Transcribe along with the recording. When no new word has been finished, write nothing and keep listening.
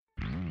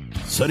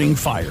setting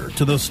fire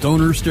to the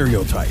stoner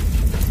stereotype,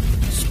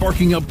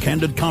 sparking up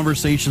candid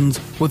conversations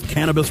with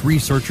cannabis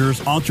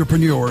researchers,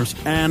 entrepreneurs,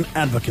 and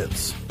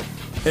advocates.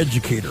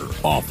 Educator,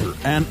 author,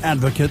 and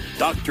advocate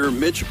Dr.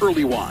 Mitch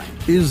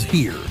Earleywine is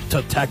here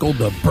to tackle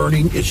the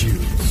burning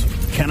issues.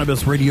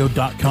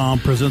 CannabisRadio.com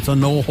presents a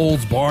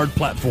no-holds-barred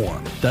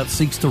platform that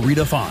seeks to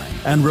redefine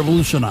and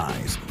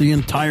revolutionize the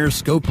entire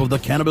scope of the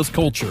cannabis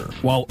culture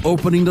while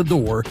opening the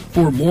door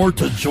for more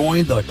to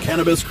join the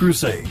cannabis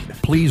crusade.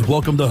 Please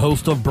welcome the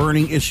host of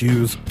Burning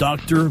Issues,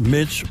 Dr.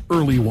 Mitch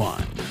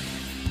Earleywine.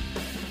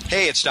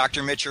 Hey, it's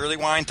Dr. Mitch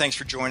Earleywine. Thanks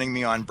for joining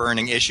me on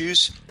Burning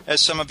Issues.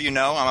 As some of you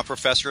know, I'm a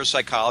professor of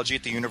psychology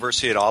at the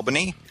University of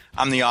Albany.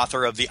 I'm the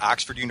author of the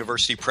Oxford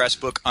University Press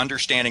book,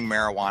 Understanding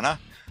Marijuana.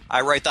 I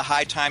write the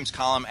High Times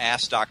column,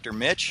 Ask Dr.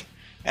 Mitch,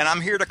 and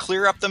I'm here to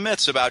clear up the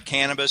myths about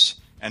cannabis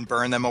and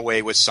burn them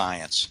away with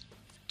science.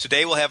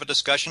 Today we'll have a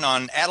discussion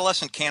on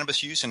adolescent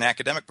cannabis use and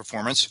academic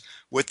performance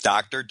with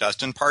Dr.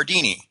 Dustin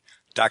Pardini.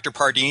 Dr.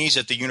 Pardini's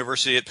at the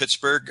University of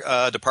Pittsburgh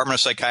Department of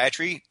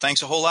Psychiatry.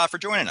 Thanks a whole lot for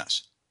joining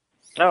us.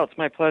 Oh, it's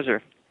my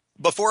pleasure.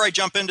 Before I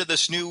jump into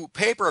this new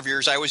paper of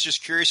yours, I was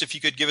just curious if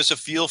you could give us a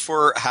feel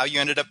for how you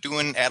ended up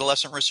doing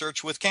adolescent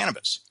research with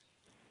cannabis.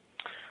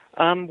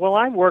 Well,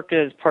 I work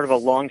as part of a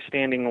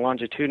long-standing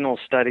longitudinal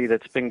study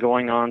that's been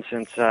going on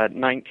since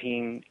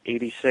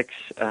 1986.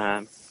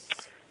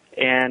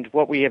 And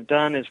what we have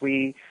done is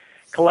we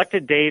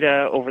collected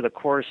data over the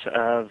course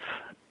of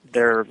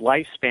their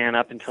lifespan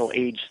up until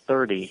age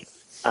 30,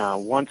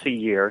 once a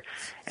year.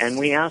 And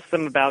we asked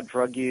them about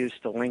drug use,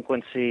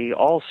 delinquency,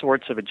 all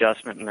sorts of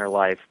adjustment in their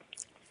life.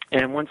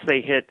 And once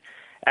they hit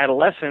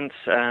adolescence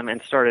and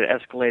started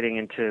escalating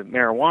into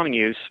marijuana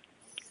use,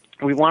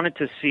 we wanted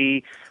to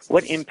see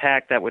what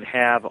impact that would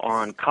have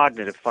on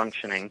cognitive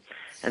functioning.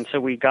 And so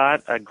we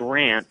got a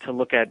grant to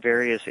look at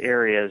various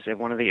areas, and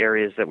one of the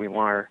areas that we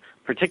were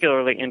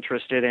particularly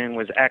interested in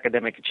was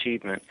academic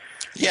achievement.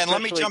 Yeah, and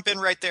let me jump in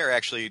right there,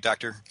 actually,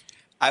 Doctor.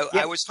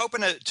 I was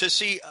hoping to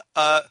see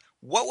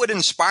what would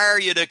inspire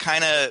you to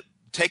kind of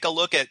take a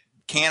look at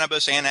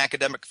cannabis and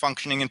academic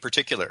functioning in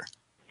particular.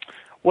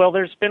 Well,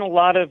 there's been a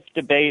lot of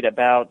debate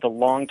about the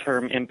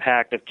long-term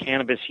impact of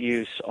cannabis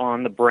use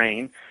on the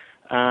brain.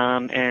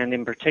 And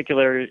in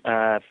particular,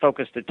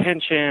 focused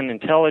attention,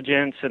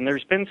 intelligence, and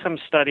there's been some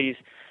studies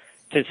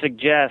to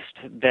suggest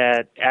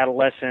that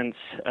adolescents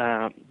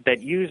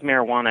that use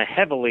marijuana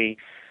heavily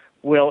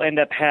will end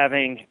up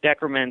having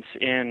decrements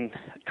in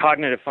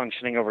cognitive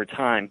functioning over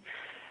time.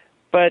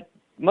 But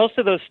most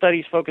of those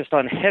studies focused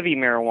on heavy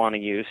marijuana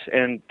use,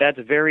 and that's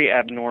very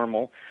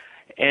abnormal.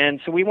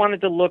 And so we wanted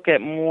to look at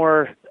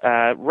more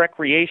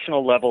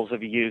recreational levels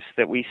of use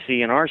that we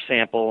see in our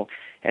sample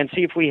and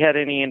see if we had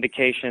any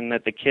indication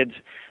that the kids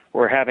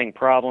were having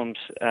problems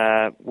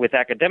with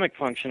academic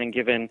functioning,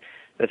 given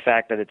the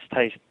fact that it's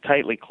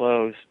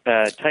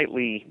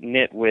tightly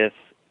knit with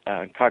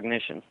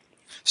cognition.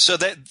 So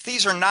that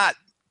these are not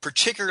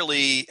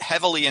particularly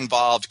heavily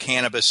involved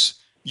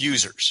cannabis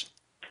users.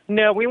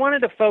 No, we wanted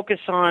to focus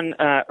on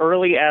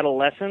early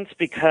adolescence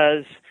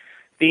because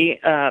the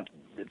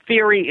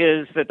theory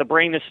is that the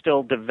brain is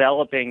still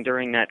developing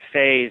during that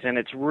phase, and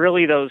it's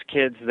really those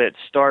kids that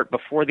start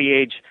before the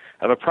age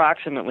of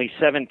approximately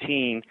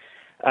 17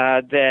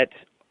 that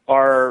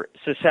are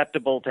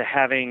susceptible to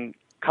having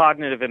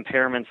cognitive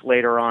impairments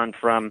later on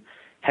from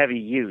heavy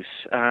use.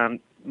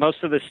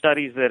 Most of the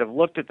studies that have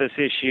looked at this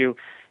issue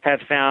have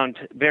found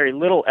very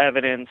little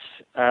evidence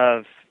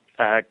of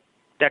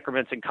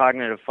decrements in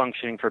cognitive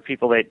functioning for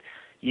people that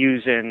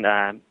use in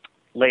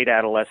late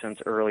adolescence,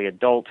 early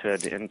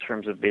adulthood in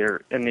terms of their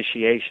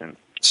initiation.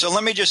 So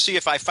let me just see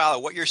if I follow.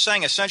 What you're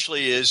saying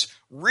essentially is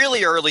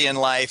really early in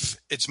life,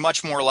 it's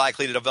much more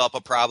likely to develop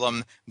a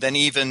problem than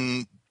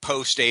even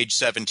post age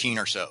 17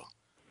 or so.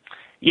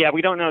 Yeah,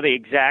 we don't know the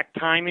exact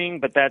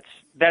timing, but that's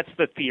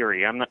the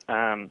theory. And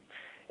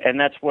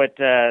that's what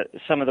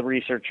some of the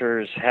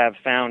researchers have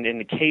found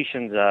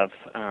indications of,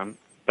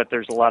 but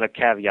there's a lot of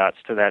caveats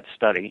to that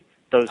study.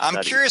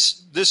 I'm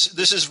curious,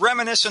 this is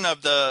reminiscent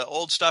of the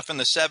old stuff in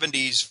the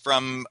 70s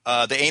from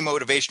the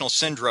amotivational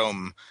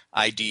syndrome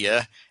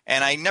idea,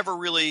 and I never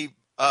really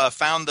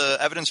found the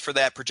evidence for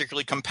that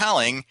particularly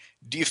compelling.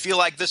 Do you feel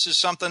like this is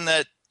something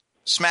that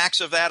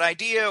smacks of that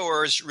idea,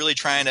 or is really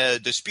trying to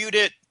dispute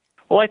it?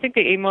 Well, I think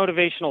the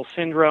amotivational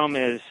syndrome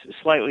is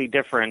slightly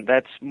different.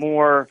 That's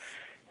more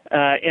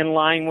in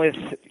line with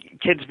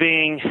kids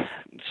being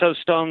so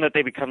stoned that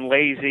they become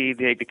lazy,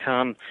 they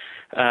become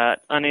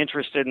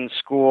uninterested in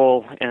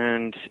school,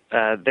 and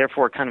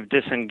therefore kind of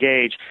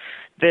disengage.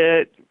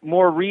 The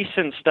more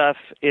recent stuff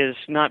is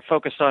not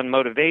focused on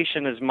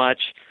motivation as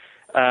much,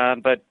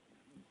 but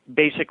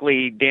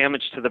basically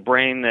damage to the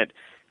brain that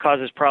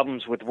causes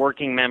problems with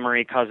working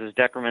memory, causes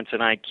decrements in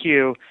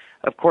IQ.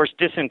 Of course,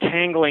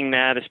 disentangling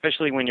that,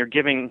 especially when you're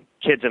giving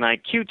kids an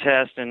IQ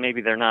test and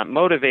maybe they're not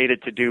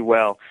motivated to do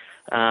well,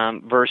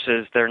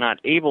 versus they're not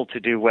able to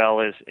do well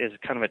is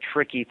kind of a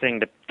tricky thing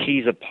to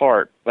tease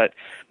apart. But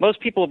most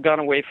people have gone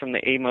away from the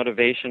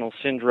amotivational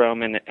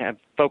syndrome and have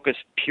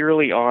focused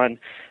purely on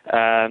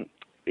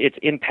its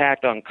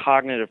impact on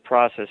cognitive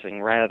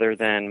processing rather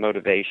than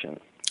motivation.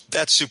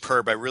 That's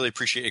superb. I really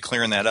appreciate you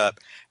clearing that up.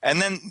 And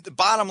then the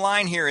bottom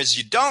line here is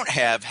you don't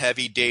have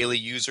heavy daily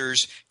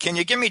users. Can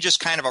you give me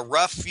just kind of a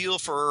rough feel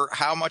for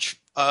how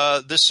much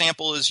this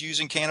sample is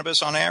using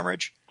cannabis on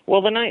average?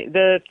 Well,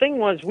 the thing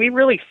was we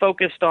really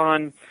focused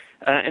on,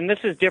 and this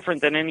is different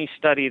than any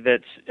study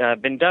that's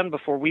been done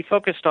before, we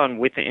focused on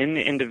within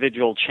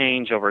individual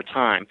change over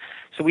time.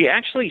 So we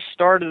actually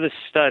started the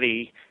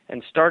study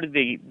and started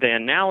the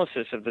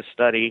analysis of the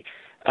study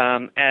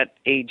at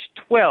age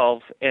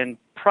 12, and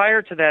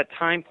prior to that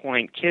time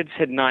point, kids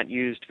had not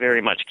used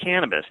very much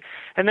cannabis.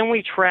 And then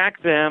we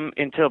tracked them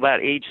until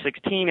about age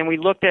 16, and we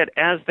looked at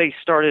as they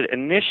started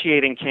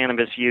initiating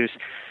cannabis use,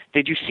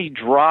 did you see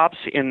drops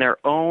in their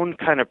own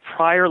kind of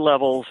prior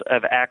levels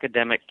of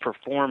academic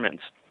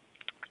performance?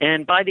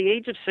 And by the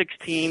age of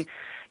 16,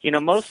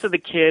 most of the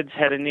kids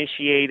had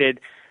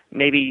initiated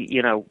maybe,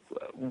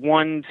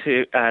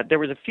 there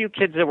was a few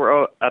kids that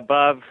were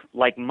above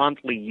like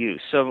monthly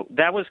use. So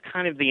that was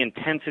kind of the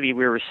intensity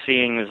we were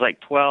seeing. It was like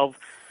 12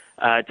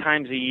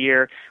 times a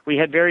year. We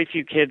had very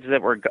few kids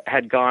that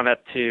had gone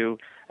up to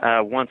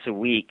once a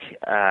week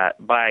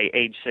by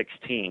age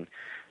 16.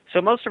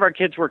 So most of our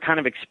kids were kind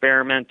of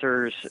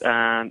experimenters,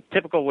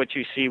 typical what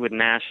you see with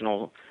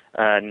national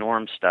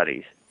norm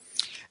studies.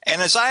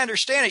 And as I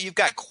understand it, you've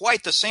got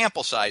quite the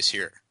sample size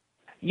here.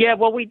 Yeah,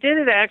 well, we did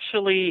it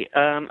actually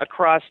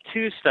across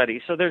two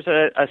studies. So there's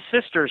a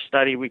sister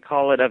study, we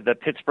call it, of the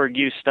Pittsburgh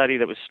Youth Study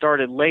that was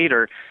started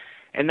later,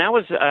 and that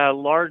was a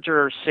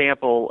larger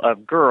sample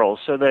of girls.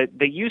 So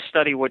the youth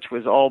study, which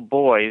was all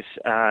boys,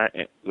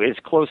 is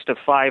close to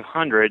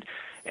 500,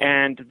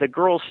 and the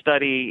girls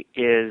study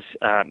is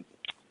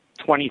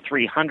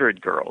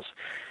 2,300 girls.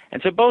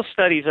 And so both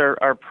studies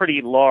are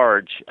pretty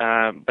large,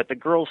 but the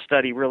girls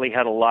study really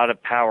had a lot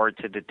of power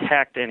to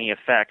detect any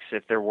effects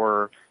if there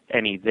were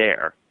any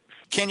there.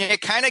 Can you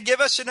kind of give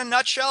us in a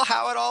nutshell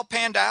how it all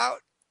panned out?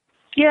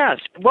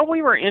 Yes. What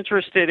we were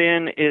interested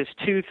in is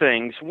two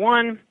things.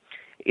 One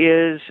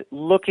is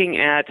looking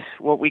at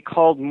what we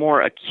called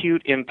more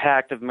acute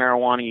impact of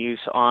marijuana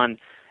use on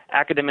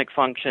academic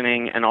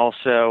functioning and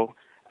also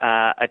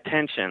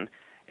attention.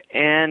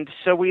 And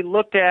so we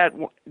looked at,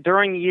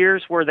 during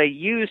years where they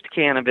used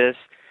cannabis,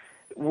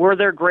 were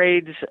their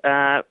grades,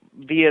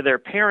 via their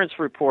parents'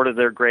 report of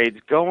their grades,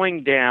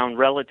 going down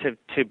relative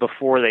to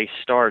before they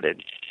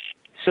started?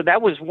 So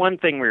that was one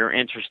thing we were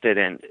interested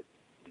in.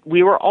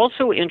 We were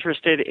also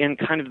interested in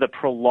kind of the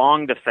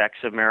prolonged effects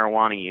of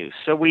marijuana use.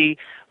 So we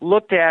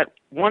looked at,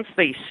 once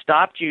they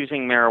stopped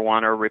using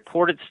marijuana or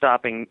reported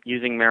stopping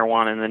using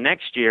marijuana in the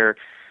next year,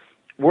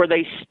 were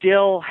they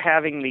still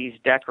having these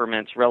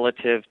decrements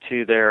relative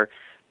to their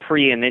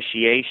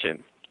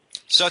pre-initiation?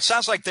 So it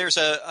sounds like there's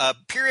a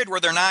period where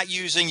they're not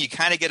using, you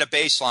kind of get a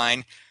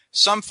baseline.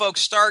 Some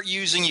folks start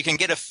using, you can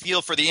get a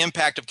feel for the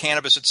impact of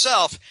cannabis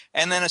itself,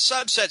 and then a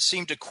subset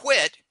seem to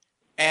quit,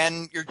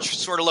 and you're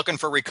sort of looking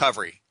for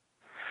recovery.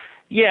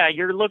 Yeah,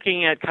 you're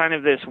looking at kind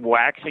of this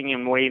waxing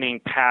and waning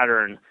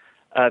pattern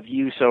of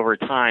use over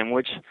time,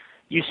 which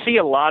you see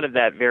a lot of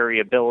that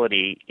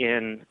variability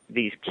in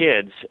these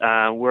kids,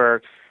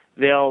 where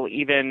they'll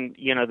even,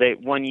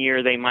 one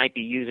year they might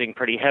be using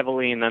pretty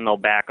heavily, and then they'll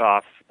back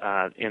off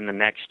in the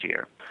next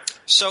year.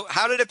 So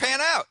how did it pan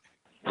out?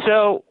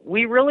 So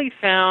we really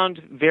found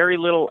very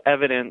little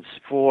evidence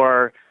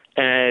for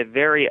a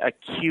very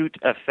acute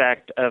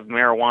effect of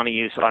marijuana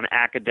use on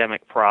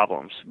academic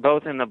problems,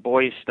 both in the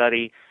boys'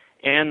 study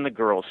and the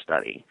girls'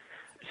 study.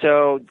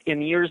 So in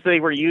the years they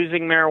were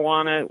using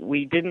marijuana,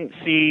 we didn't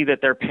see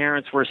that their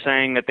parents were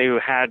saying that they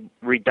had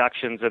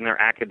reductions in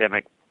their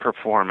academic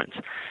performance.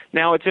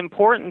 Now, it's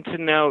important to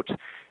note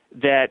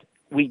that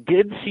we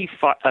did see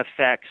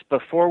effects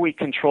before we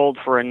controlled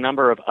for a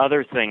number of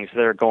other things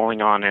that are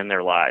going on in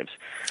their lives.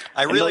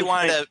 I really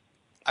wanted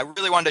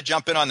to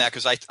jump in on that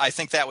because I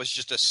think that was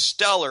just a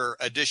stellar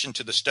addition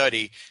to the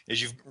study,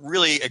 is you've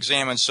really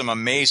examined some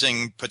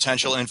amazing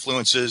potential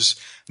influences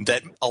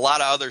that a lot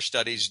of other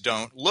studies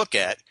don't look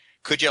at.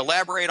 Could you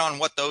elaborate on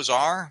what those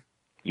are?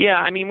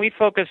 Yeah, we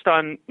focused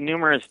on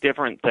numerous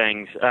different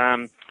things.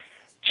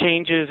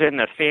 Changes in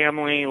the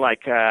family,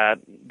 like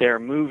their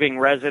moving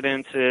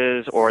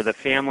residences or the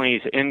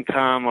family's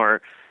income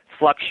or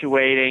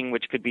fluctuating,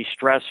 which could be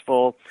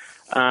stressful.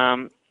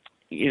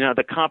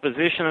 The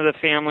composition of the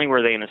family,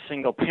 were they in a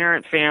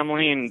single-parent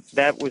family, and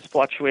that was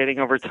fluctuating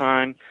over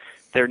time.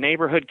 Their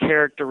neighborhood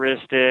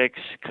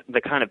characteristics,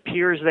 the kind of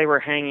peers they were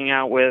hanging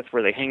out with,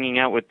 were they hanging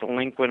out with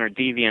delinquent or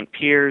deviant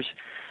peers,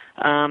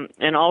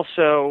 and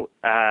also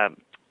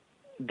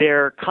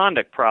their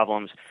conduct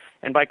problems.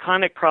 And by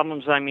conduct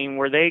problems, I mean,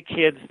 were they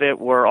kids that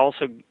were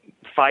also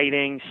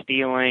fighting,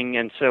 stealing,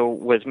 and so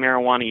was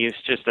marijuana use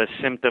just a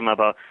symptom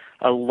of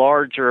a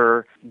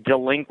larger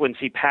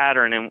delinquency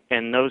pattern,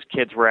 and those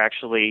kids were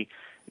actually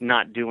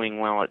not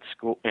doing well at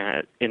school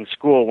in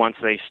school once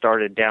they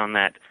started down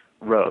that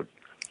road?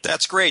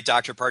 That's great,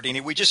 Dr.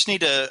 Pardini. We just need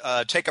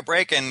to take a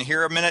break and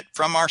hear a minute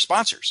from our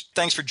sponsors.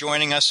 Thanks for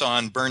joining us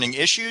on Burning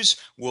Issues.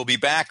 We'll be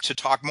back to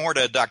talk more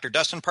to Dr.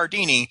 Dustin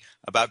Pardini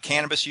about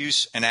cannabis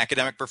use and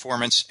academic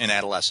performance in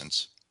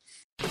adolescents.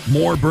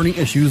 More Burning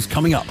Issues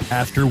coming up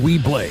after we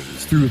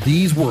blaze through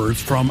these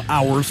words from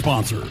our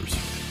sponsors.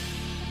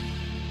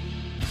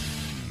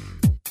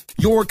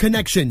 Your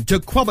connection to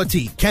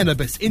quality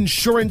cannabis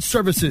insurance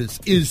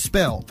services is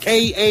spelled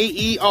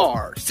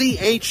Kaercher.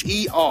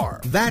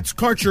 That's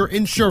Karcher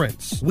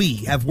Insurance. We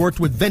have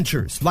worked with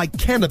ventures like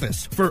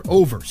cannabis for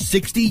over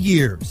 60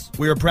 years.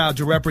 We're proud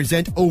to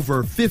represent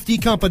over 50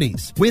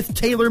 companies with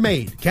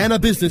tailor-made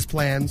cannabis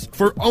plans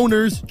for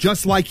owners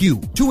just like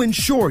you to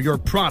insure your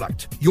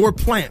product, your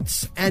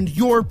plants, and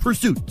your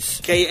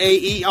pursuits.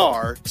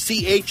 Kaercher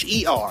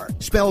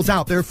spells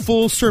out their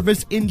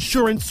full-service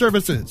insurance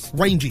services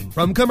ranging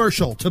from commercial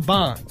to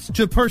bonds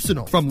to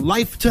personal, from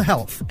life to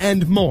health,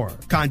 and more.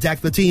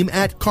 Contact the team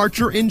at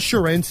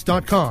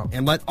KarcherInsurance.com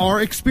and let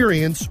our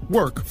experience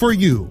work for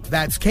you.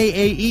 That's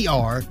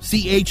Kaercher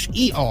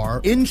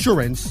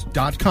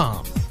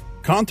Insurance.com.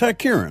 Contact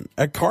Karen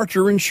at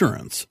Karcher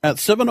Insurance at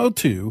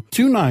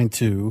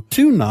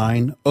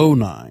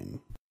 702-292-2909.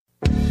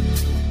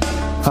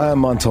 Hi,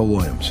 I'm Montel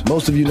Williams.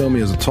 Most of you know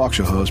me as a talk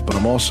show host, but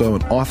I'm also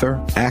an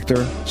author,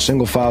 actor,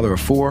 single father of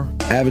 4,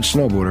 avid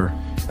snowboarder,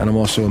 and I'm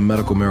also a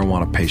medical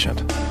marijuana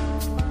patient.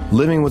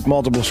 Living with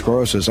multiple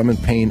sclerosis, I'm in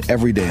pain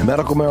every day.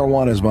 Medical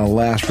marijuana is my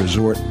last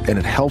resort, and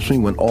it helps me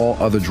when all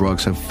other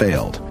drugs have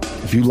failed.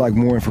 If you'd like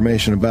more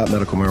information about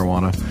medical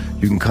marijuana,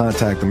 you can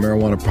contact the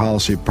Marijuana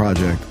Policy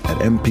Project at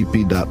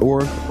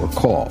mpp.org or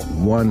call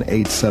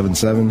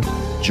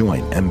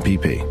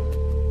 1-877-JOIN-MPP.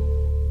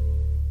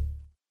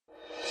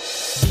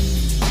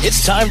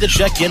 It's time to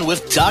check in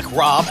with Doc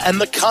Rob and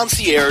the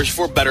Concierge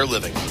for Better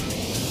Living.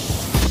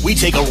 We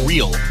take a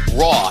real,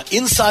 raw,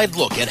 inside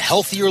look at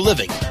healthier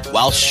living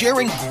while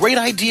sharing great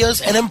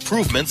ideas and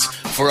improvements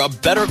for a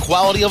better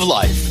quality of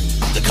life.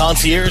 The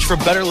Concierge for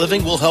Better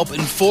Living will help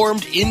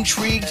informed,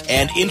 intrigued,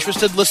 and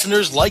interested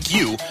listeners like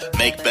you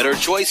make better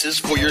choices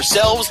for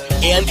yourselves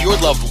and your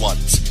loved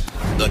ones.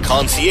 The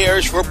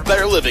Concierge for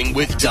Better Living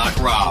with Doc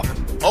Rob.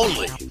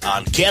 Only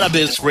on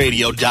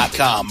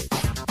CannabisRadio.com.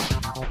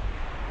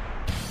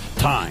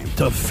 Time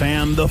to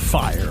fan the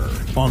fire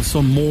on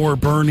some more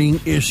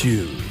burning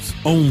issues,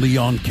 only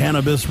on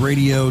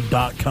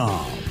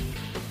CannabisRadio.com.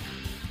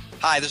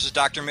 Hi, this is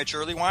Dr. Mitch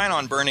Earleywine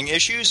on Burning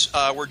Issues.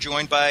 We're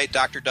joined by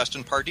Dr.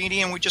 Dustin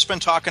Pardini, and we've just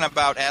been talking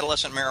about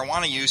adolescent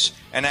marijuana use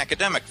and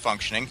academic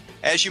functioning.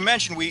 As you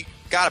mentioned, we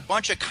got a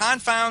bunch of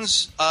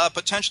confounds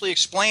potentially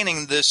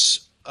explaining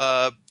this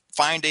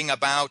finding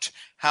about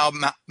how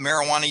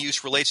marijuana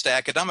use relates to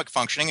academic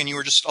functioning, and you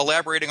were just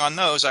elaborating on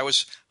those. I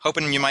was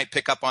hoping you might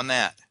pick up on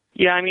that.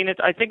 Yeah, I mean,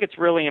 I think it's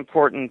really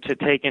important to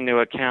take into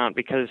account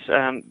because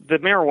the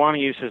marijuana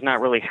use is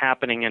not really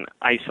happening in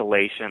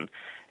isolation.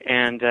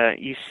 And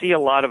you see a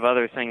lot of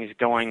other things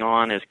going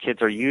on as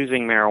kids are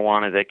using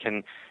marijuana that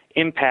can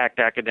impact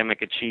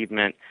academic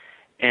achievement.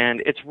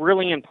 And it's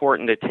really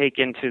important to take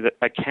into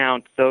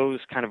account those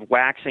kind of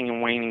waxing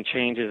and waning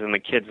changes in the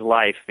kid's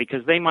life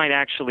because they might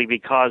actually be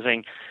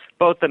causing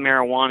both the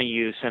marijuana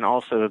use and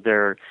also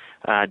their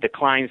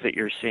declines that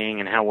you're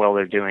seeing and how well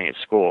they're doing at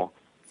school.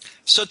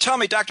 So tell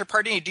me, Dr.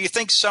 Pardini, do you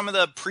think some of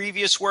the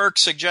previous work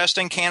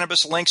suggesting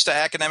cannabis links to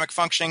academic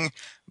functioning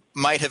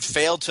might have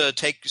failed to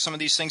take some of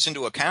these things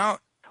into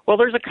account? Well,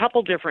 there's a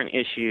couple different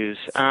issues.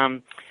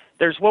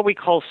 There's what we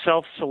call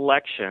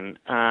self-selection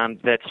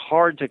that's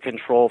hard to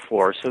control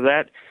for. So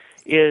that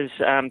is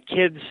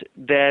kids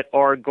that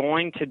are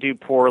going to do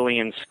poorly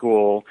in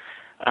school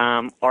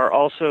are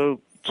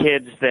also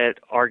kids that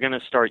are going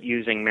to start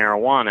using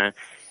marijuana.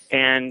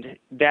 And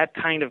that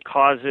kind of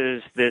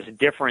causes this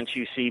difference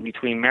you see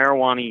between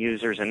marijuana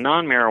users and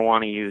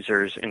non-marijuana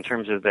users in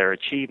terms of their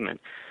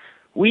achievement.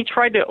 We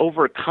tried to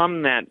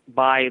overcome that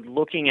by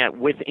looking at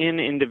within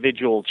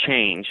individual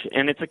change.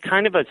 And it's a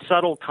kind of a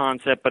subtle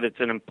concept, but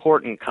it's an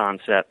important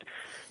concept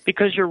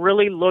because you're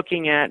really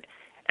looking at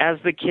as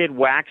the kid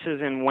waxes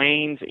and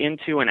wanes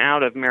into and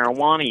out of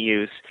marijuana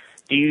use,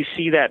 do you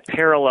see that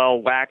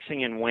parallel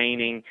waxing and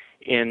waning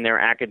in their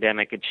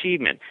academic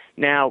achievement?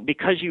 Now,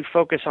 because you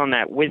focus on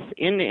that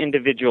within the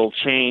individual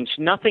change,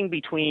 nothing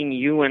between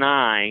you and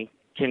I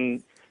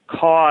can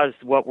cause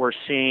what we're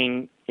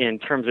seeing in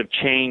terms of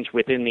change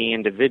within the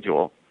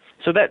individual.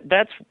 So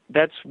that's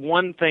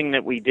one thing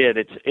that we did.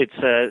 It's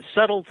a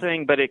subtle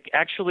thing, but it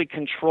actually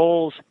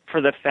controls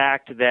for the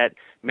fact that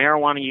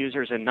marijuana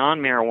users and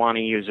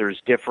non-marijuana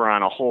users differ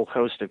on a whole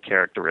host of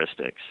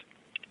characteristics.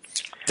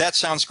 That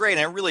sounds great,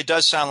 and it really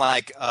does sound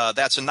like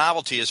that's a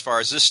novelty as far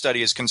as this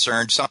study is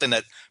concerned, something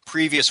that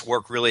previous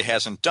work really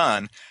hasn't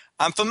done.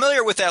 I'm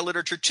familiar with that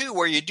literature, too,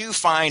 where you do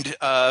find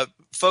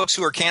folks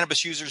who are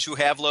cannabis users who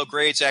have low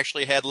grades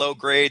actually had low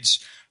grades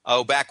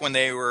back when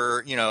they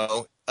were, in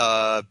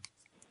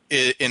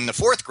the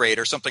fourth grade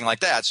or something like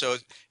that. So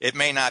it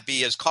may not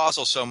be as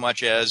causal so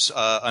much as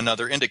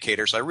another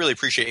indicator. So I really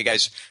appreciate you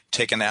guys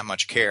taking that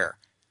much care.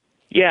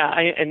 Yeah,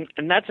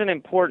 and that's an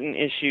important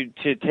issue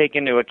to take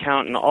into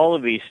account in all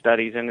of these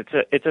studies, and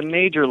it's a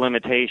major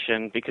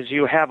limitation because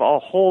you have a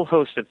whole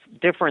host of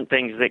different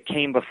things that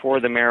came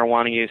before the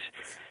marijuana use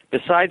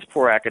besides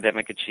poor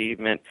academic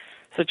achievement,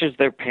 such as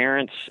their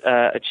parents'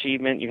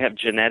 achievement. You have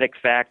genetic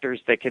factors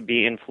that could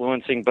be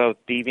influencing both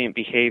deviant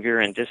behavior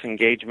and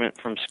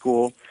disengagement from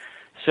school.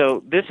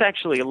 So this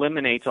actually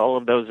eliminates all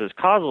of those as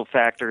causal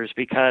factors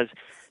because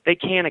they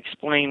can't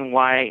explain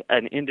why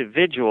an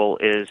individual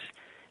is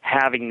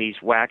having these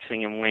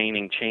waxing and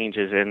waning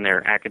changes in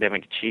their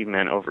academic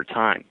achievement over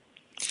time.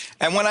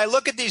 And when I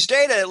look at these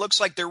data, it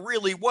looks like there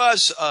really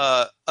was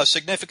a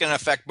significant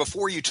effect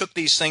before you took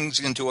these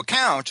things into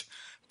account.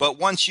 But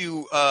once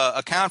you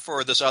account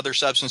for this other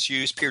substance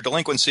use, peer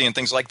delinquency, and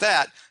things like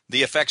that,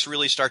 the effects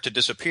really start to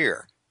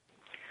disappear.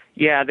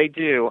 Yeah, they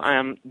do.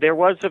 There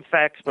was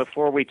effects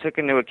before we took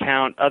into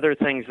account other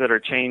things that are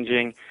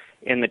changing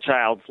in the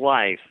child's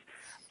life.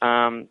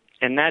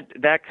 And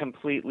that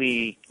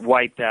completely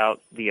wiped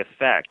out the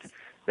effect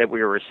that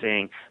we were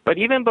seeing. But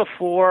even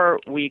before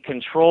we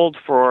controlled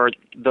for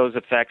those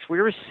effects, we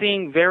were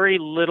seeing very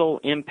little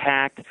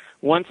impact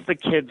once the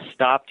kids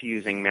stopped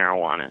using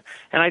marijuana.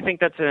 And I think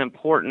that's an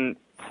important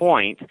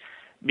point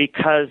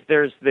because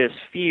there's this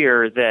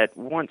fear that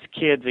once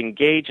kids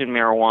engage in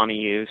marijuana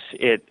use,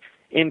 it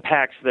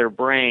impacts their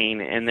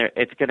brain and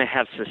it's going to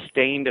have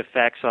sustained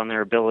effects on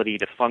their ability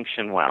to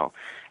function well.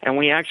 And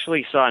we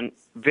actually saw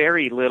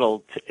very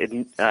little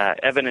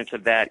evidence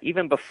of that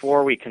even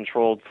before we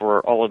controlled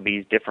for all of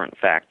these different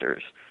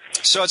factors.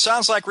 So it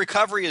sounds like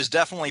recovery is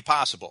definitely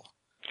possible.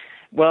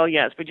 Well,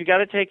 yes, but you got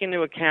to take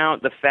into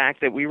account the fact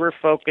that we were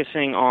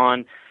focusing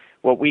on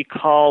what we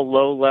call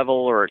low-level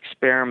or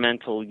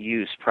experimental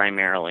use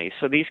primarily.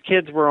 So these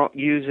kids were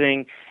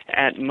using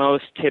at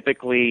most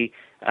typically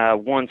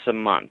once a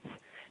month.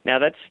 Now,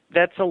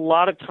 that's a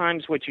lot of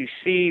times what you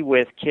see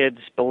with kids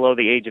below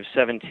the age of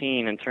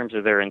 17 in terms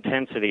of their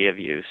intensity of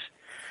use.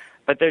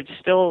 But there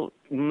still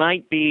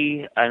might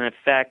be an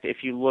effect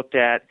if you looked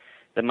at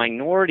the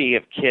minority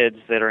of kids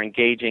that are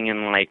engaging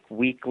in like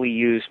weekly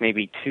use,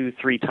 maybe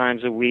 2-3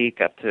 times a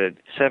week, up to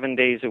 7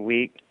 days a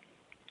week.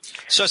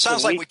 So it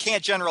sounds like we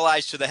can't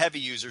generalize to the heavy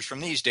users from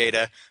these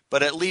data,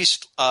 but at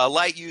least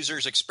light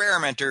users,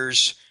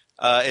 experimenters,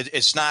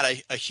 it's not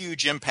a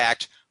huge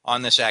impact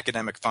on this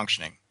academic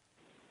functioning.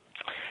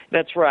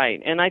 That's right.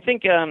 And I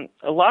think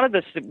a lot of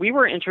this, we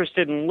were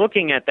interested in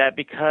looking at that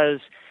because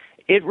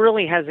it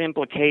really has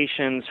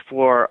implications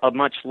for a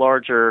much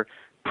larger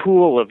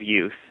pool of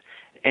youth.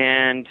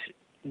 And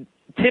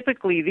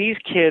typically these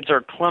kids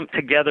are clumped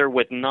together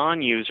with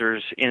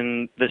non-users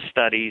in the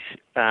studies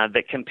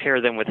that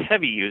compare them with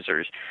heavy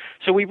users.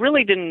 So we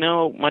really didn't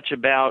know much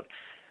about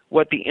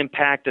what the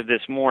impact of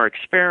this more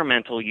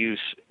experimental use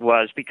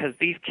was because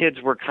these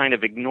kids were kind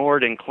of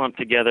ignored and clumped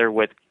together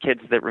with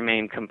kids that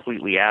remained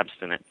completely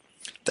abstinent.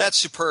 That's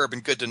superb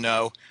and good to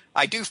know.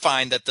 I do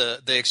find that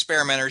the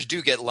experimenters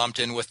do get lumped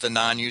in with the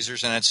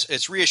non-users, and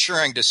it's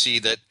reassuring to see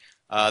that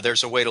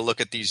there's a way to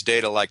look at these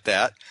data like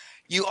that.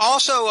 You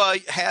also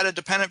had a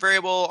dependent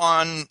variable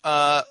on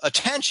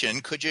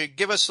attention. Could you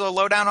give us a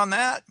lowdown on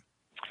that?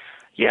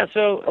 Yeah,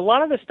 so a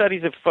lot of the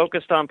studies have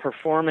focused on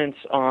performance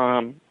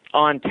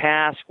on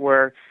task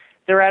where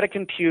they're at a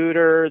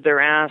computer,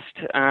 they're asked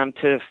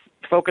to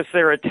focus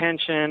their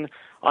attention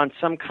on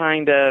some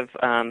kind of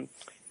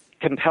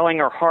compelling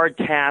or hard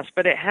task,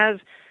 but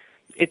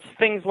it's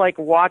things like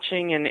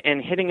watching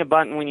and hitting a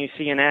button when you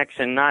see an X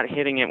and not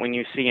hitting it when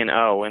you see an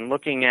O, and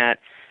looking at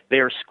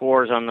their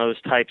scores on those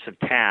types of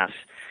tasks.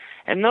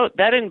 And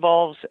that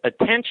involves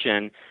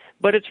attention,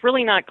 but it's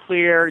really not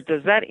clear,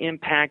 does that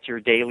impact your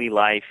daily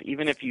life,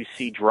 even if you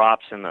see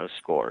drops in those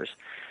scores?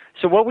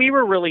 So what we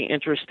were really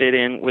interested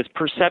in was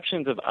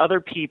perceptions of other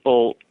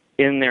people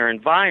in their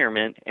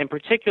environment, and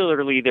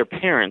particularly their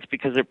parents,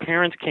 because their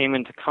parents came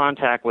into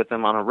contact with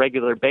them on a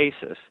regular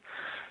basis.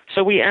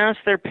 So we asked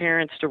their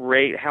parents to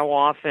rate how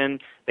often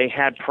they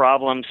had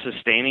problems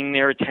sustaining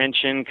their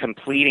attention,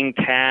 completing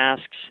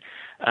tasks,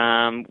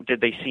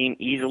 did they seem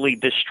easily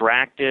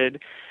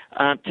distracted,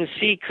 to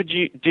see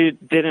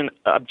did an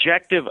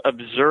objective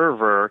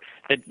observer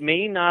that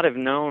may not have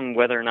known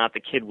whether or not the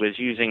kid was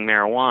using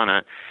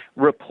marijuana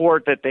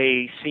report that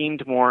they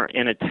seemed more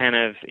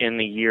inattentive in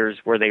the years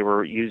where they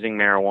were using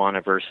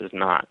marijuana versus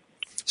not.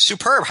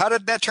 Superb. How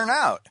did that turn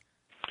out?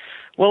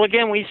 Well,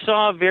 again, we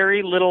saw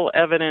very little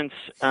evidence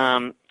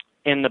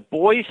in the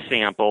boys'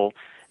 sample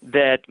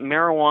that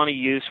marijuana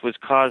use was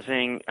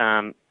causing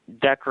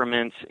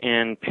decrements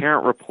in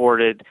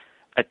parent-reported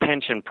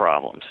attention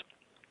problems.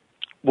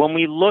 When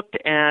we looked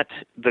at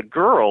the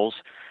girls,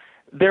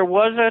 there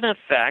was an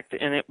effect,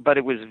 but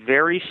it was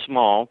very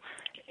small,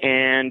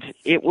 and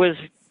it was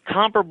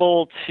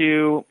comparable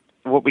to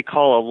what we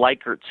call a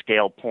Likert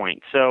scale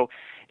point. So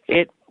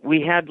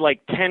we had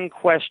like 10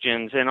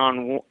 questions,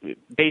 and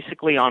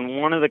basically on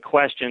one of the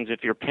questions,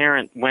 if your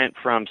parent went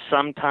from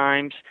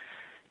sometimes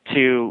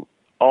to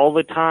all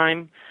the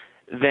time,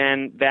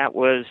 then that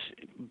was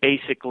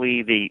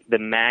basically the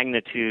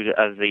magnitude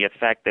of the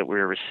effect that we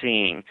were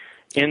seeing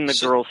in the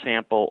girl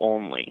sample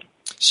only.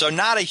 So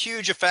not a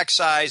huge effect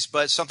size,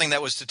 but something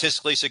that was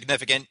statistically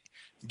significant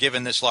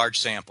given this large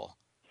sample.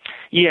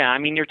 Yeah, I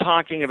mean, you're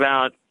talking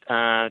about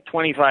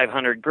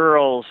 2,500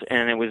 girls,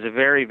 and it was a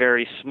very,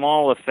 very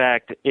small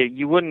effect.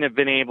 You wouldn't have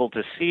been able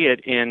to see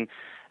it in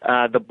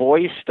the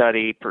boys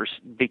study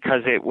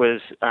because it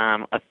was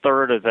a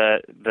third of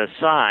the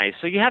size.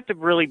 So you have to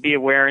really be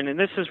aware, and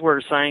this is where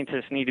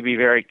scientists need to be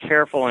very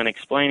careful in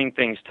explaining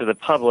things to the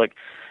public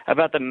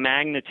about the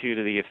magnitude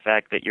of the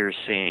effect that you're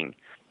seeing.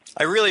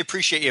 I really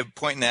appreciate you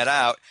pointing that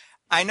out.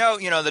 I know,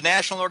 the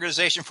National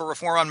Organization for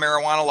Reform on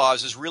Marijuana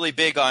Laws is really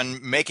big on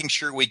making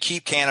sure we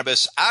keep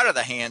cannabis out of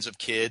the hands of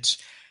kids.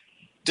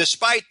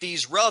 Despite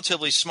these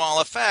relatively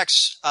small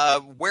effects,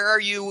 where are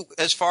you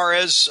as far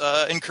as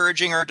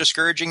encouraging or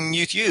discouraging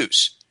youth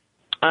use?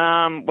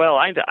 Well,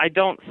 I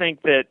don't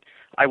think that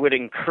I would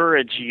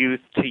encourage youth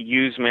to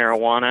use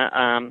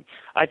marijuana.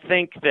 I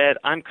think that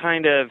I'm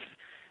kind of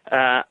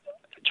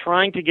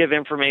trying to give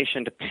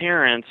information to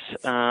parents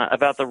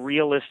about the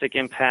realistic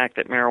impact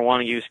that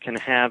marijuana use can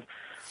have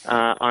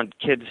on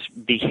kids'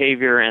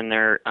 behavior and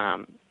their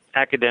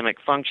academic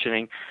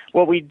functioning.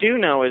 What we do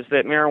know is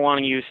that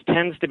marijuana use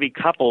tends to be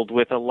coupled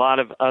with a lot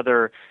of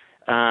other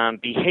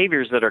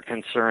behaviors that are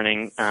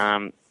concerning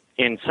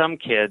in some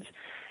kids,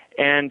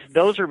 and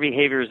those are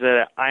behaviors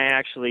that I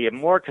actually am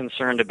more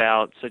concerned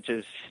about, such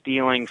as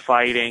stealing,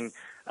 fighting,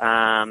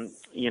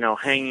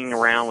 hanging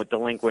around with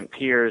delinquent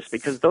peers,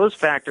 because those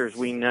factors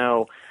we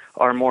know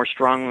are more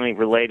strongly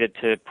related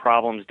to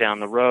problems down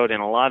the road,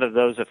 and a lot of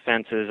those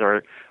offenses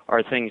are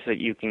things that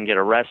you can get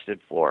arrested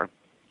for.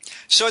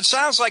 So it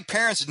sounds like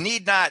parents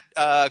need not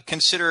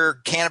consider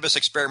cannabis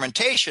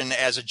experimentation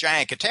as a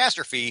giant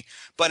catastrophe,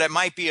 but it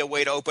might be a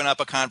way to open up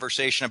a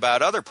conversation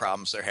about other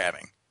problems they're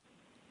having.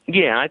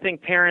 Yeah, I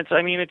think parents,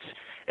 I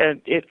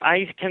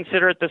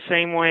consider it the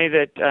same way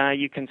that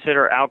you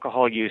consider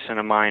alcohol use in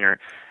a minor.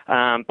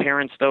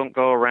 Parents don't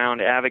go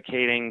around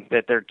advocating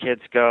that their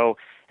kids go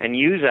and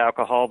use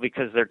alcohol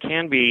because there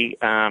can be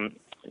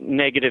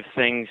negative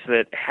things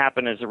that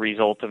happen as a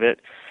result of it.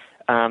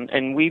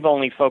 And we've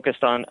only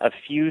focused on a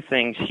few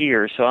things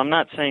here, so I'm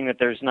not saying that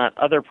there's not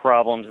other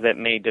problems that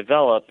may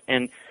develop.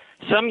 And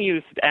some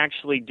youth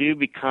actually do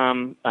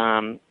become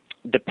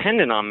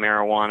dependent on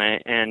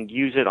marijuana and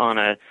use it on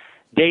a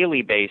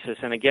daily basis.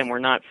 And again, we're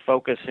not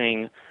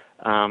focusing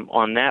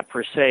on that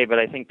per se, but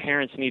I think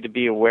parents need to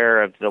be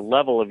aware of the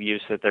level of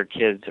use that their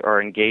kids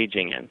are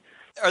engaging in.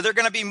 Are there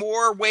going to be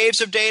more waves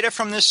of data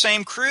from this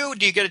same crew?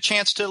 Do you get a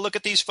chance to look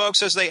at these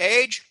folks as they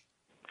age?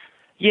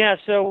 Yeah,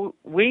 so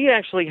we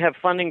actually have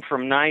funding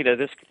from NIDA.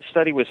 This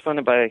study was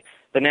funded by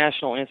the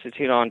National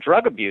Institute on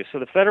Drug Abuse. So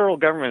the federal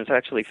government is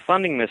actually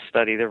funding this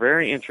study. They're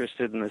very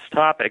interested in this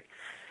topic.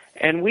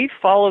 And we've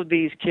followed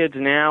these kids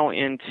now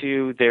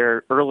into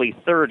their early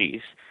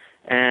 30s.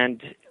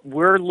 And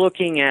we're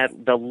looking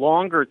at the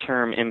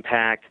longer-term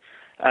impact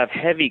of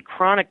heavy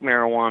chronic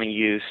marijuana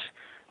use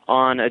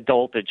on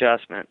adult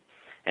adjustment.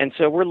 And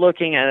so we're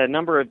looking at a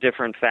number of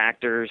different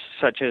factors,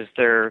 such as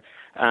their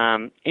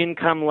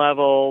income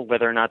level,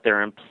 whether or not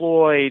they're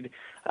employed,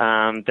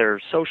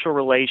 their social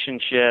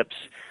relationships,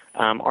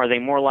 are they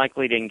more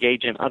likely to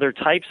engage in other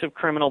types of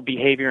criminal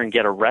behavior and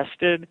get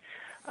arrested?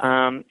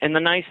 And the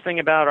nice thing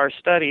about our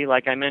study,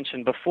 like I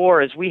mentioned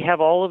before, is we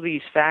have all of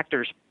these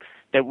factors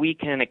that we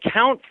can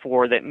account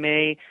for that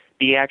may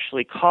be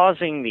actually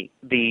causing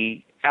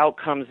the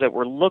outcomes that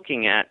we're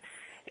looking at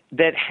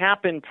that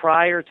happen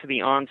prior to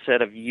the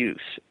onset of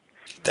use.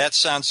 That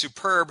sounds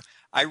superb.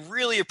 I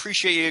really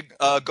appreciate you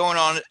going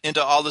on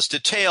into all this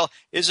detail.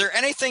 Is there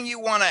anything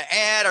you want to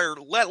add or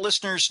let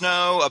listeners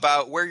know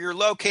about where you're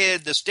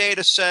located, this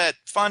data set,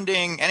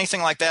 funding,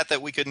 anything like that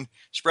that we can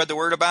spread the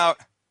word about?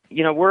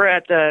 We're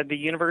at the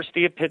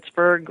University of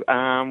Pittsburgh.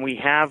 We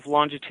have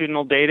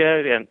longitudinal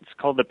data, and it's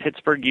called the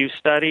Pittsburgh Youth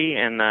Study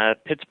and the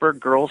Pittsburgh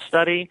Girls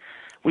Study.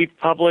 We've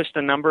published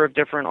a number of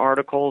different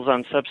articles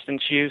on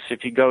substance use.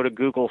 If you go to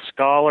Google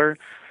Scholar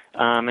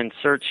and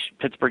search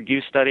Pittsburgh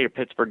Youth Study or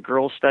Pittsburgh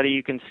Girls Study,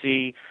 you can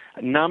see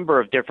a number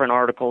of different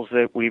articles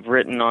that we've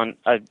written on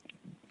a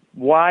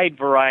wide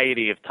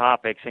variety of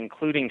topics,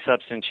 including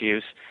substance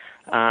use.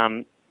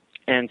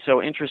 And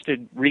so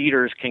interested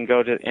readers can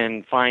go to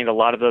and find a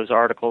lot of those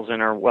articles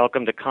and are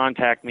welcome to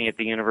contact me at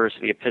the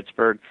University of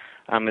Pittsburgh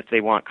if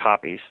they want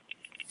copies.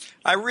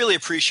 I really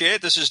appreciate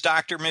it. This is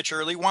Dr. Mitch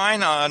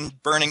Earleywine on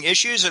Burning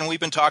Issues, and we've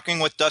been talking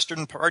with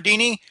Dustin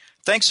Pardini.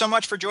 Thanks so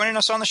much for joining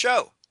us on the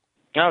show.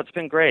 No, it's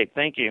been great.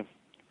 Thank you.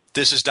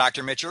 This is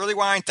Dr. Mitch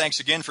Earleywine. Thanks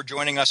again for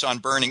joining us on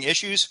Burning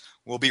Issues.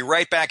 We'll be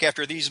right back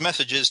after these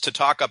messages to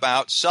talk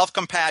about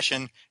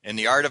self-compassion and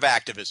the art of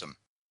activism.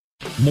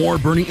 More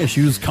Burning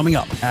Issues coming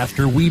up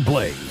after we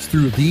blaze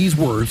through these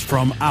words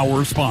from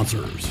our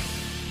sponsors.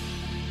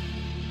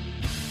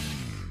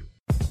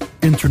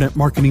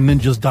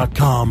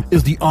 InternetMarketingNinjas.com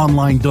is the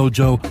online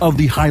dojo of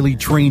the highly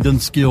trained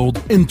and skilled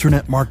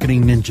Internet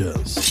Marketing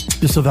Ninjas.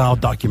 Disavow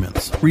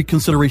documents,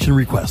 reconsideration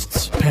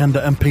requests,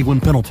 panda and penguin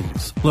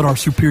penalties. Let our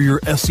superior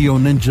SEO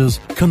ninjas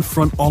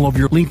confront all of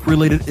your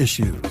link-related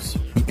issues.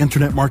 The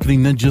Internet Marketing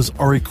Ninjas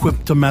are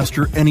equipped to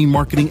master any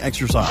marketing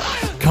exercise,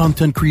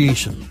 content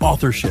creation,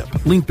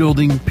 authorship, link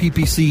building,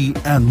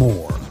 PPC, and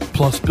more.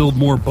 Plus, build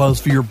more buzz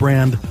for your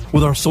brand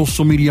with our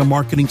social media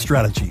marketing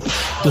strategies.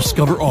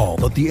 Discover all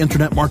that the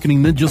Internet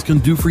Marketing Ninjas can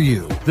do for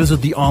you.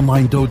 Visit the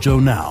online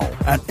dojo now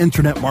at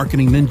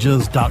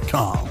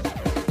InternetMarketingNinjas.com.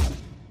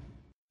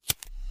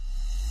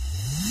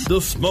 The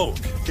smoke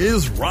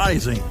is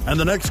rising, and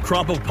the next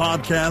crop of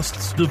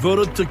podcasts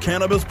devoted to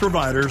cannabis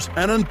providers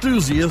and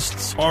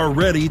enthusiasts are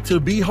ready to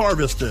be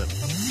harvested.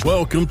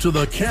 Welcome to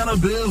the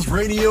Cannabis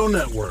Radio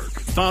Network,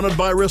 founded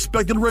by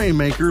respected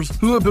rainmakers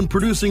who have been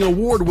producing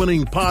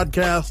award-winning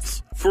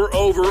podcasts for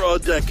over a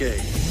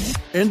decade.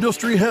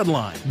 Industry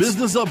headlines,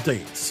 business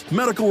updates,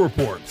 medical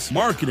reports,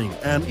 marketing,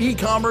 and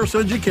e-commerce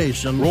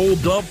education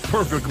rolled up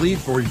perfectly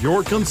for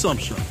your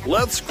consumption.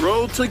 Let's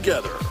grow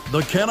together.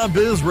 The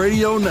Cannabis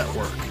Radio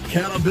Network,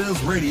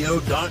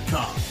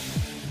 CannabisRadio.com.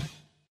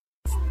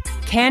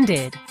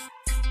 Candid,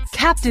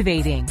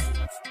 captivating,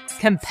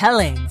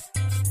 compelling.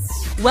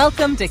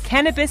 Welcome to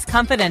Cannabis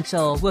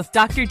Confidential with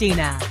Dr.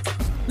 Dina.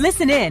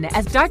 Listen in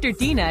as Dr.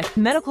 Dina,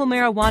 medical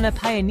marijuana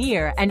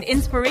pioneer and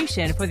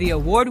inspiration for the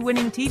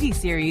award-winning TV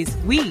series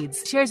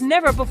Weeds, shares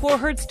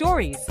never-before-heard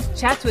stories,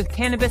 chats with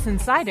cannabis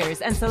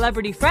insiders and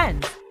celebrity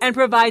friends, and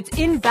provides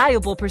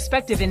invaluable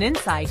perspective and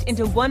insight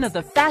into one of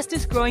the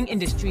fastest-growing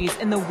industries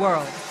in the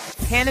world.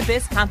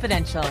 Cannabis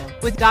Confidential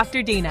with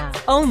Dr. Dina,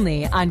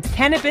 only on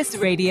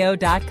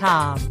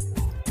CannabisRadio.com.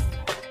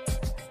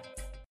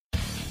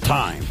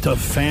 Time to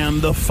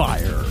fan the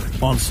fire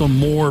on some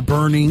more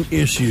burning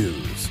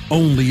issues,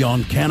 only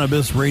on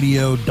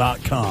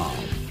CannabisRadio.com.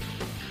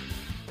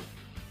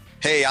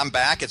 Hey, I'm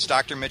back. It's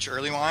Dr. Mitch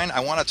Earleywine.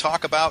 I want to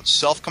talk about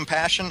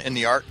self-compassion in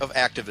the art of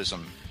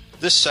activism.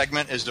 This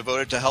segment is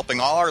devoted to helping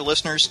all our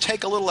listeners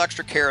take a little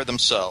extra care of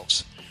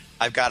themselves.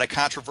 I've got a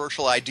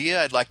controversial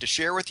idea I'd like to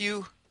share with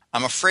you.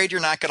 I'm afraid you're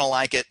not going to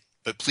like it,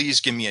 but please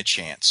give me a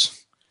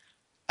chance.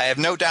 I have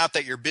no doubt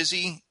that you're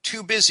busy,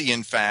 too busy,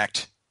 in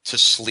fact, to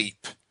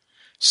sleep.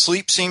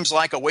 Sleep seems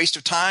like a waste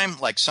of time,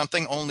 like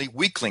something only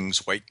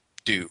weaklings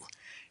do.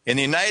 In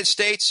the United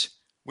States,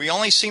 we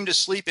only seem to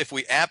sleep if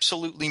we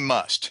absolutely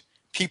must.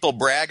 People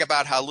brag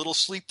about how little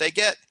sleep they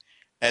get,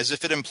 as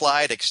if it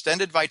implied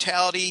extended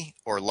vitality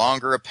or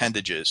longer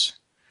appendages.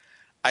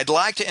 I'd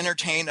like to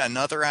entertain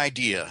another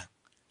idea.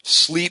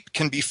 Sleep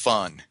can be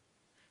fun.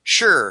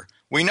 Sure,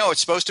 we know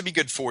it's supposed to be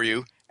good for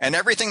you, and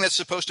everything that's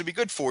supposed to be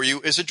good for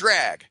you is a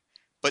drag.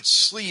 But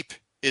sleep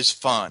is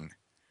fun.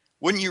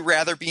 Wouldn't you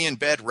rather be in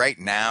bed right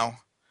now?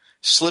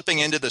 Slipping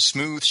into the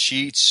smooth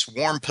sheets,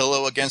 warm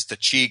pillow against the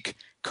cheek,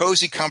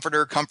 cozy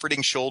comforter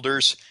comforting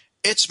shoulders.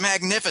 It's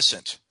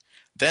magnificent.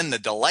 Then the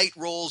delight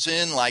rolls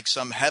in like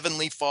some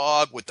heavenly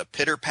fog with the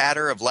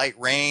pitter-patter of light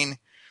rain.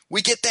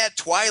 We get that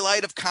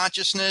twilight of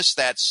consciousness,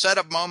 that set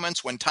of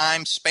moments when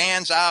time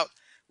spans out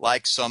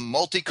like some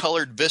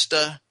multicolored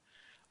vista.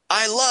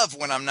 I love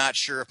when I'm not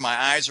sure if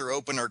my eyes are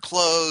open or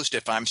closed,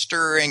 if I'm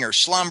stirring or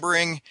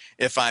slumbering,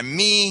 if I'm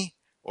me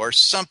or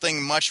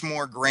something much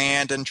more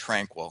grand and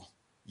tranquil.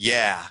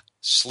 Yeah,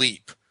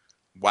 sleep.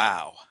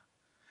 Wow.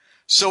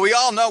 So we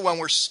all know when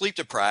we're sleep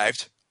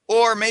deprived,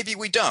 or maybe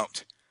we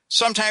don't.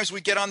 Sometimes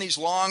we get on these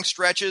long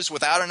stretches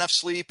without enough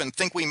sleep and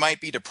think we might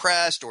be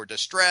depressed or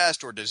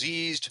distressed or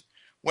diseased,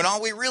 when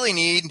all we really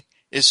need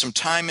is some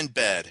time in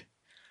bed.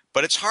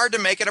 But it's hard to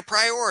make it a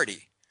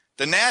priority.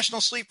 The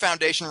National Sleep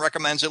Foundation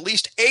recommends at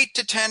least 8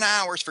 to 10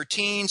 hours for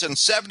teens and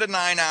 7 to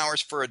 9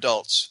 hours for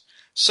adults.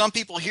 Some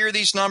people hear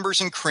these numbers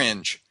and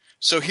cringe.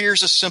 So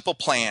here's a simple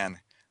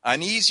plan.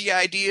 An easy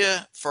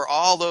idea for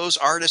all those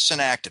artists and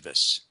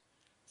activists.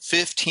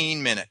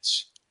 15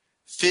 minutes.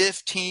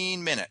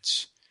 15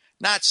 minutes.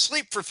 Not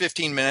sleep for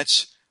 15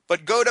 minutes,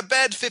 but go to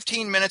bed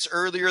 15 minutes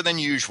earlier than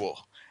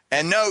usual.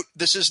 And note,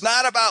 this is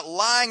not about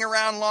lying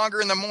around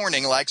longer in the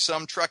morning like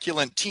some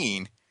truculent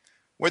teen.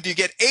 Whether you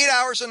get 8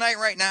 hours a night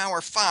right now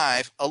or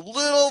 5, a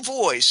little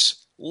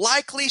voice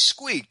likely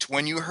squeaked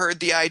when you heard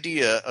the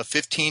idea of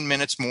 15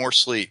 minutes more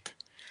sleep.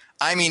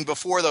 I mean,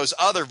 before those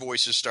other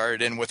voices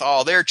started in with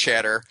all their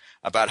chatter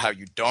about how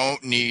you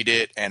don't need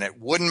it and it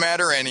wouldn't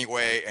matter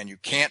anyway and you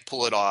can't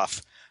pull it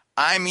off.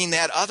 I mean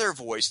that other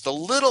voice, the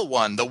little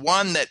one, the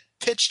one that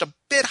pitched a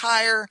bit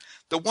higher,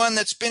 the one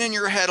that's been in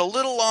your head a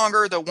little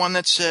longer, the one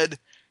that said,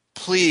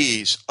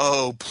 please,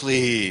 oh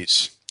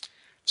please.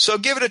 So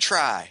give it a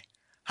try.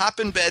 Hop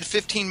in bed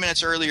 15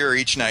 minutes earlier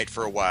each night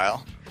for a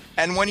while.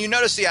 And when you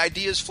notice the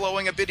ideas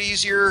flowing a bit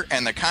easier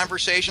and the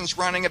conversations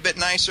running a bit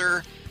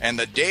nicer and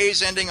the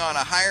days ending on a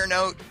higher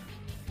note,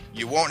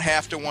 you won't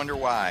have to wonder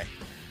why.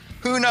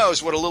 Who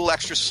knows what a little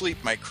extra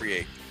sleep might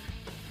create.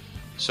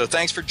 So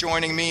thanks for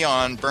joining me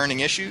on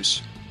Burning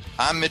Issues.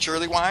 I'm Mitch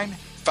Earleywine.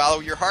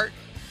 Follow your heart.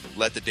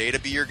 Let the data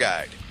be your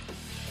guide.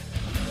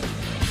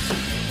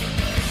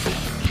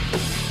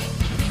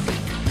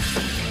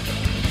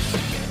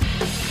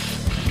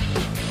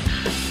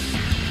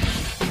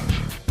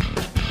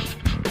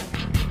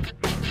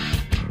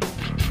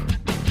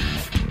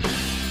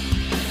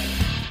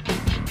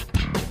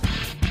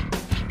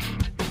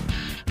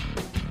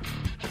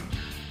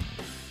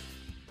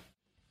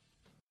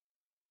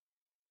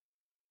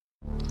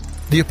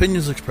 The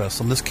opinions expressed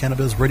on this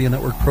Cannabis Radio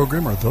Network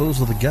program are those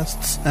of the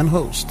guests and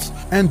hosts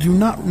and do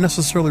not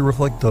necessarily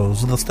reflect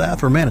those of the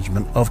staff or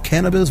management of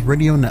Cannabis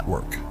Radio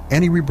Network.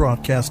 Any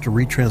rebroadcast or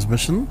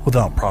retransmission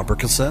without proper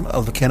consent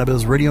of the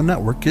Cannabis Radio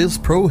Network is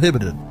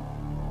prohibited.